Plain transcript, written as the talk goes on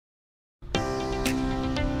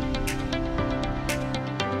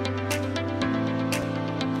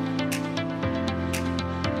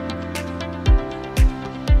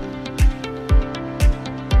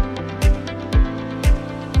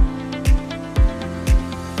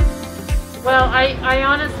Well, I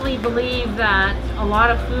honestly believe that a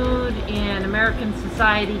lot of food in American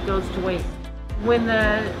society goes to waste. When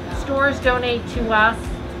the stores donate to us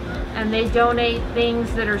and they donate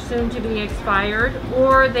things that are soon to be expired,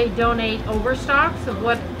 or they donate overstocks of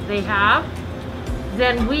what they have,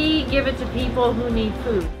 then we give it to people who need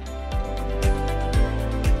food.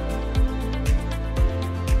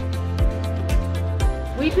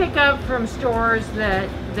 We pick up from stores that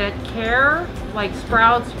care, like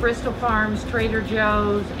Sprouts, Bristol Farms, Trader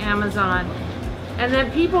Joe's, Amazon. And then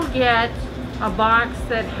people get a box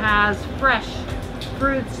that has fresh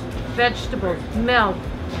fruits, vegetables, milk,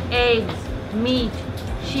 eggs, meat,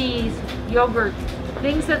 cheese, yogurt,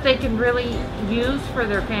 things that they can really use for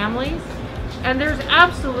their families. And there's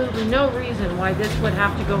absolutely no reason why this would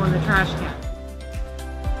have to go in the trash can.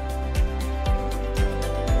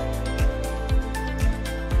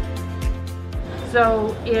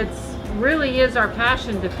 So it's really is our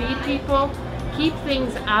passion to feed people, keep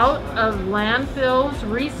things out of landfills,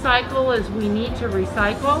 recycle as we need to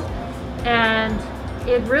recycle, and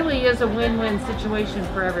it really is a win-win situation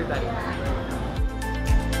for everybody.